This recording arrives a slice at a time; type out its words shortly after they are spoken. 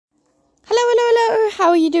how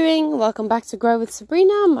are you doing? Welcome back to Grow with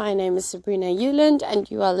Sabrina. My name is Sabrina Euland and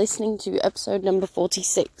you are listening to episode number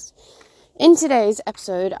 46. In today's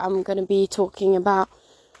episode, I'm going to be talking about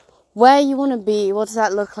where you want to be. What does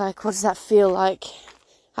that look like? What does that feel like?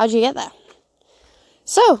 How do you get there?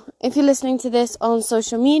 So, if you're listening to this on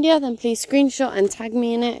social media, then please screenshot and tag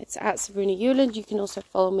me in it. It's at Sabrina Euland. You can also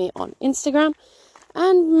follow me on Instagram.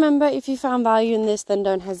 And remember, if you found value in this, then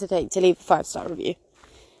don't hesitate to leave a 5-star review.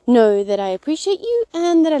 Know that I appreciate you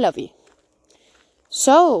and that I love you.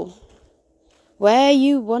 So, where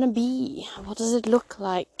you want to be? What does it look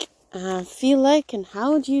like? Feel like? And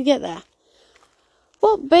how do you get there?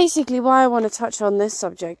 Well, basically, why I want to touch on this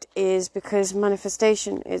subject is because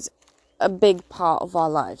manifestation is a big part of our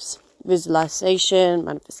lives. Visualization,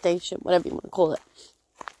 manifestation, whatever you want to call it.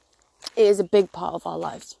 It is a big part of our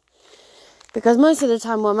lives. Because most of the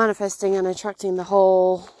time we're manifesting and attracting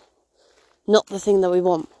not the thing that we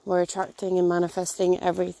want. We're attracting and manifesting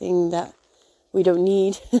everything that we don't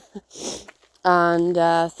need. And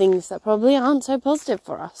things that probably aren't so positive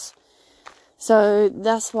for us. So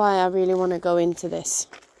that's why I really want to go into this.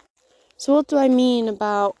 So what do I mean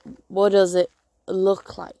about what does it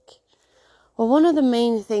look like? Well, one of the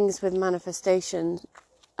main things with manifestation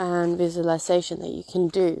and visualization that you can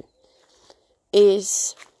do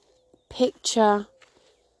is picture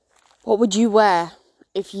what would you wear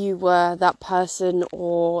if you were that person,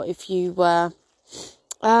 or if you were...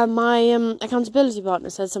 my accountability partner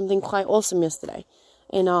said something quite awesome yesterday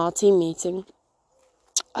in our team meeting.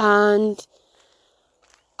 And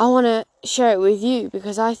I want to share it with you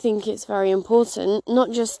because I think it's very important,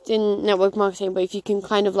 not just in network marketing, but if you can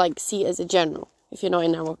kind of like see it as a general, if you're not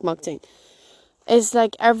in network marketing. It's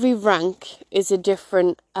like every rank is a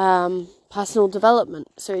different personal development.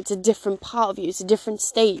 So it's a different part of you. It's a different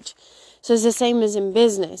stage. So it's the same as in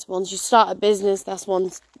business. Once you start a business, that's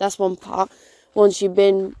one part. Once you've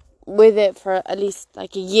been with it for at least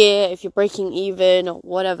like a year, if you're breaking even or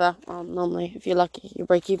whatever, normally if you're lucky, you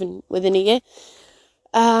break even within a year.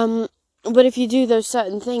 But if you do those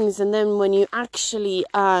certain things, and then when you actually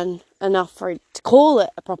earn enough for it to call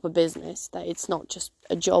it a proper business, that it's not just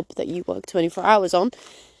a job that you work 24 hours on,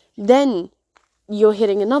 then you're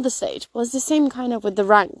hitting another stage. Well, it's the same kind of with the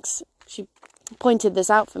ranks. She pointed this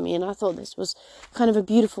out for me, and I thought this was kind of a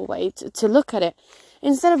beautiful way to look at it.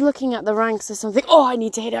 Instead of looking at the ranks as something, I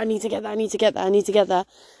need to hit it, I need to get there,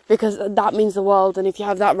 because that means the world, and if you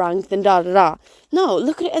have that rank, then da-da-da. No,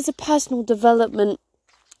 look at it as a personal development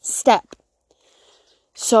step.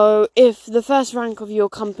 So if the first rank of your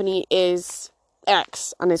company is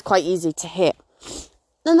X and it's quite easy to hit,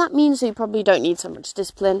 then that means that you probably don't need so much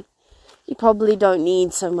discipline. You probably don't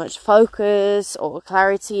need so much focus or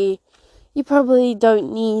clarity. You probably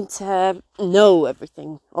don't need to know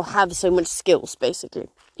everything or have so much skills, basically.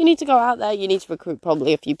 You need to go out there, you need to recruit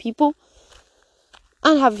probably a few people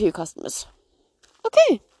and have a few customers.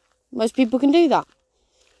 Okay, most people can do that.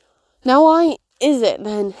 Now, why is it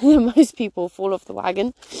then that most people fall off the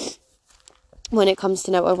wagon when it comes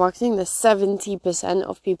to network marketing? There's 70%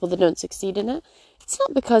 of people that don't succeed in it. It's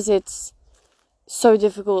not because it's so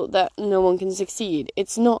difficult that no one can succeed.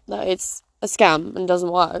 It's not that it's a scam and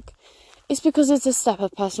doesn't work. It's because it's a step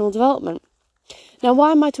of personal development. Now,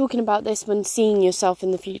 why am I talking about this when seeing yourself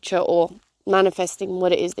in the future or manifesting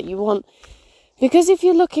what it is that you want? Because if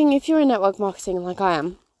you're in network marketing like I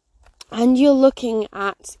am, and you're looking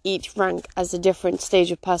at each rank as a different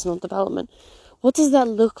stage of personal development, what does that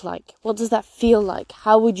look like? What does that feel like?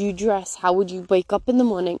 How would you dress? How would you wake up in the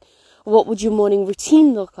morning? What would your morning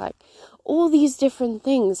routine look like? All these different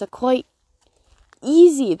things are quite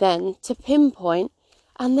easy then to pinpoint,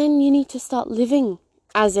 and then you need to start living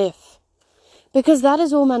as if. Because that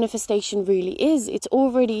is all manifestation really is. It's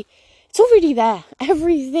already there.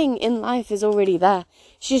 Everything in life is already there.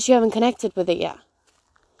 It's just you haven't connected with it yet.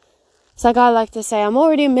 It's like I like to say, I'm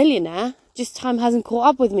already a millionaire, just time hasn't caught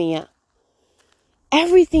up with me yet.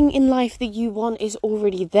 Everything in life that you want is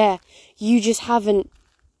already there. You just haven't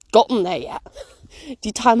gotten there yet.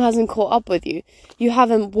 The time hasn't caught up with you. You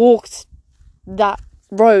haven't walked that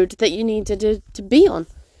road that you need to be on.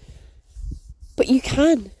 But you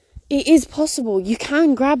can. It is possible. You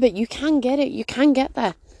can grab it. You can get it. You can get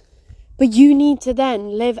there. But you need to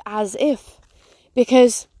then live as if.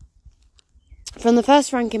 Because from the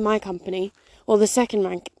first rank in my company, or the second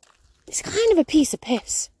rank, it's kind of a piece of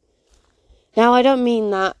piss. Now, I don't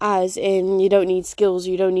mean that as in you don't need skills,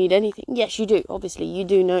 you don't need anything. Yes, you do. Obviously, you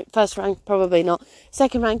do know. First rank, probably not.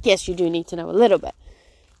 Second rank, yes, you do need to know a little bit.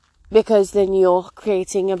 Because then you're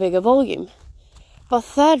creating a bigger volume. But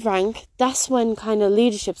third rank, that's when kind of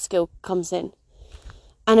leadership skill comes in.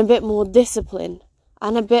 And a bit more discipline.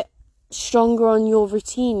 And a bit stronger on your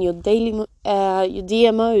routine, your daily, your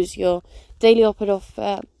DMOs, your daily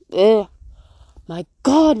my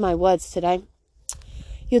God, my words today.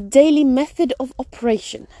 Your daily method of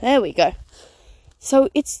operation. There we go. So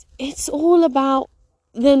it's all about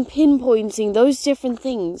then pinpointing those different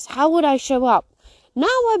things. How would I show up? Now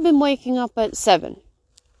I've been waking up at 7.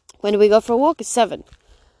 When do we go for a walk? At 7.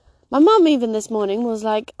 My mum even this morning was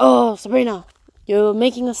like, "Oh, Sabrina, you're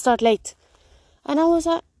making us start late." And I was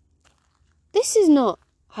like, this is not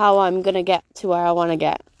how I'm going to get to where I want to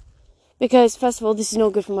get. Because, first of all, this is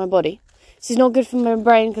not good for my body. This is not good for my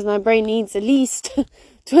brain, because my brain needs at least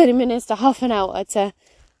 20 minutes to half an hour to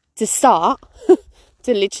start,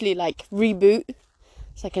 to literally, like, reboot.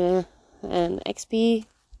 It's like an XP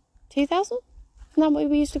 2000? Isn't that what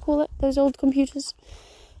we used to call it? Those old computers?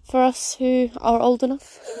 For us who are old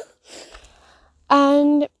enough.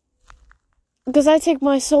 And because I take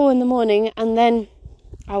my soul in the morning, and then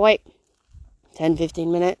I wait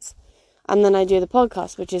 10-15 minutes, and then I do the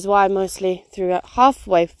podcast, which is why mostly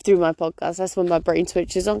halfway through my podcast, that's when my brain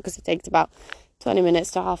switches on, because it takes about 20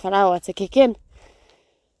 minutes to half an hour to kick in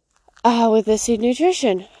with the Seed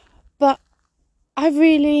Nutrition. But I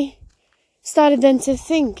really started then to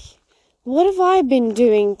think, what have I been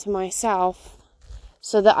doing to myself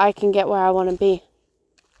so that I can get where I want to be?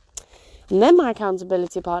 And then my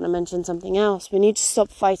accountability partner mentioned something else. We need to stop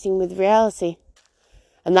fighting with reality.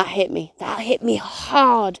 And that hit me. That hit me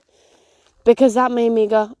hard. Because that made me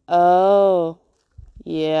go, oh,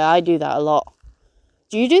 yeah, I do that a lot.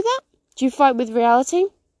 Do you do that? Do you fight with reality?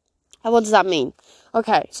 And what does that mean?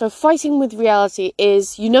 Okay, so fighting with reality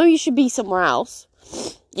is, you should be somewhere else.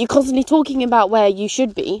 You're constantly talking about where you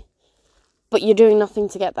should be, but you're doing nothing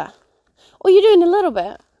to get there. Or you're doing a little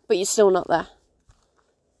bit, but you're still not there.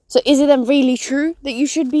 So is it then really true that you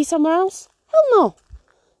should be somewhere else? Hell no.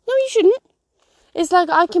 No, you shouldn't. It's like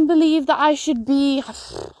I can believe that I should be,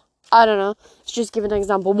 I don't know, let's just give an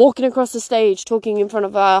example, walking across the stage, talking in front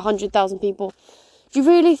of 100,000 people. Do you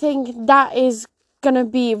really think that is going to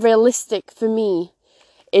be realistic for me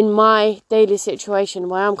in my daily situation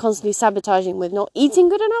where I'm constantly sabotaging with not eating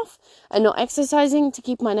good enough and not exercising to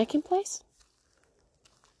keep my neck in place?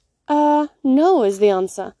 No is the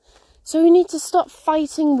answer. So we need to stop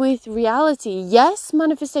fighting with reality. Yes,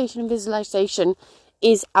 manifestation and visualization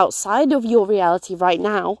is outside of your reality right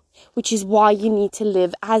now, which is why you need to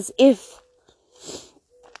live as if.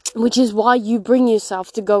 Which is why you bring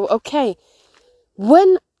yourself to go, okay,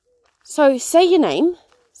 so say your name.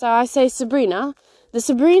 So I say Sabrina. The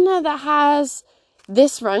Sabrina that has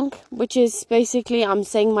this rank, which is basically, I'm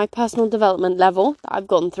saying my personal development level that I've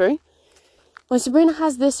gone through. When Sabrina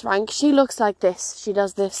has this rank, she looks like this. She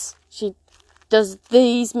does this. She does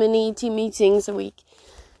these many team meetings a week.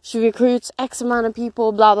 She recruits X amount of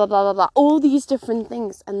people, blah, blah, blah, blah, blah. All these different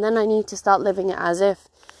things. And then I need to start living it as if.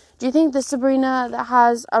 Do you think the Sabrina that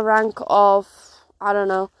has a rank of, I don't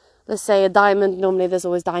know, let's say a diamond. Normally there's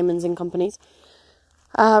always diamonds in companies.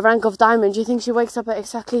 Rank of diamond. Do you think she wakes up at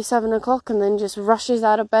exactly 7 o'clock and then just rushes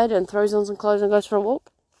out of bed and throws on some clothes and goes for a walk?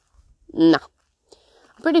 No.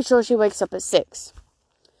 I'm pretty sure she wakes up at 6.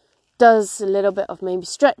 Does a little bit of maybe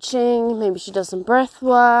stretching. Maybe she does some breath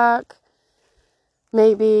work.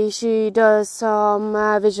 Maybe she does some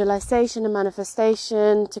visualization and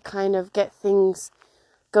manifestation to kind of get things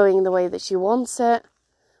going the way that she wants it.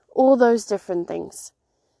 All those different things.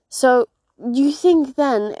 So, you think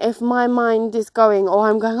then, if my mind is going, or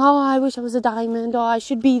I'm going, oh, I wish I was a diamond, or I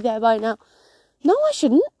should be there by now. No, I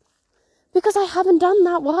shouldn't. Because I haven't done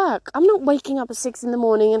that work. I'm not waking up at 6 in the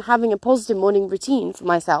morning and having a positive morning routine for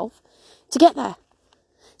myself to get there.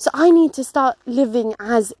 So I need to start living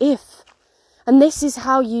as if. And this is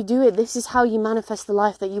how you do it. This is how you manifest the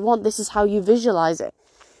life that you want. This is how you visualize it.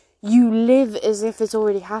 You live as if it's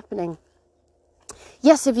already happening.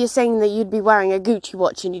 Yes, if you're saying that you'd be wearing a Gucci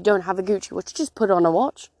watch and you don't have a Gucci watch, just put on a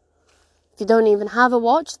watch. If you don't even have a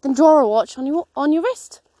watch, then draw a watch on your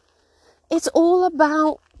wrist. It's all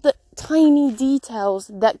about the tiny details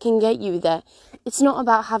that can get you there. It's not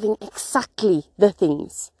about having exactly the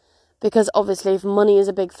things. Because obviously if money is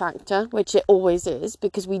a big factor, which it always is,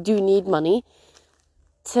 because we do need money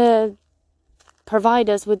to provide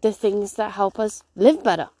us with the things that help us live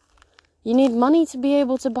better. You need money to be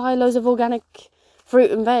able to buy loads of organic fruit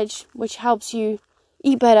and veg, which helps you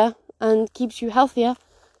eat better and keeps you healthier.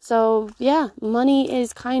 So yeah, money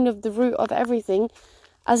is kind of the root of everything,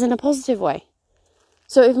 as in a positive way.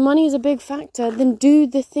 So if money is a big factor, then do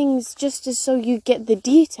the things just as so you get the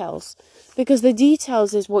details. Because the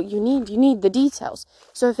details is what you need. You need the details.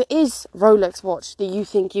 So if it is Rolex watch that you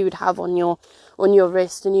think you would have on your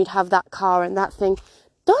wrist and you'd have that car and that thing,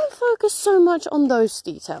 don't focus so much on those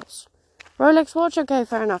details. Rolex watch, okay,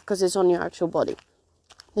 fair enough, because it's on your actual body.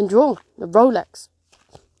 Then draw the Rolex.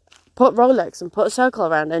 Put Rolex and put a circle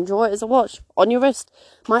around it and draw it as a watch on your wrist.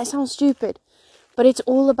 Might sound stupid, but it's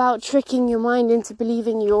all about tricking your mind into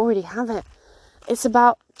believing you already have it. It's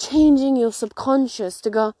about changing your subconscious to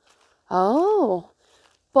go, oh,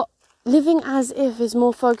 but living as if is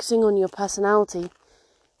more focusing on your personality.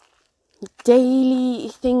 Daily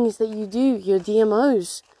things that you do, your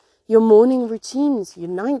DMOs, your morning routines, your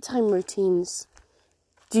nighttime routines.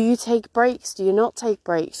 Do you take breaks? Do you not take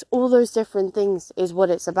breaks? All those different things is what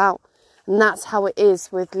it's about. And that's how it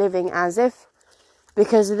is with living as if.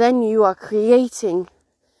 Because then you are creating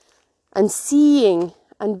and seeing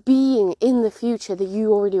and being in the future that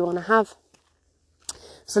you already want to have.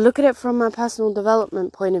 So look at it from a personal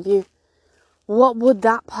development point of view. What would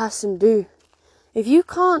that person do? If you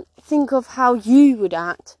can't think of how you would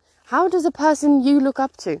act, how does a person you look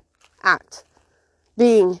up to act?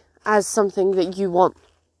 Being as something that you want.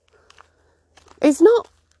 It's not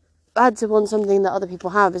bad to want something that other people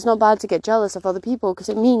have. It's not bad to get jealous of other people, because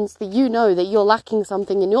it means that you know that you're lacking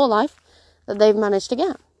something in your life that they've managed to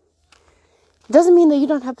get. It doesn't mean that you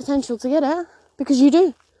don't have potential to get it, because you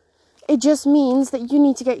do. It just means that you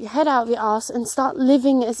need to get your head out of your ass and start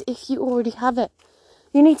living as if you already have it.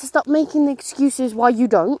 You need to stop making the excuses why you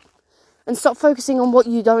don't, and stop focusing on what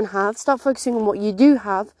you don't have. Start focusing on what you do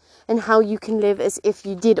have and how you can live as if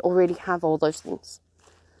you did already have all those things.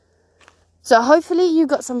 So hopefully you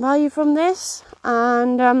got some value from this,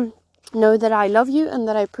 and know that I love you and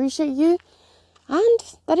that I appreciate you, and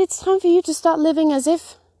that it's time for you to start living as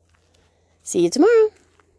if. See you tomorrow.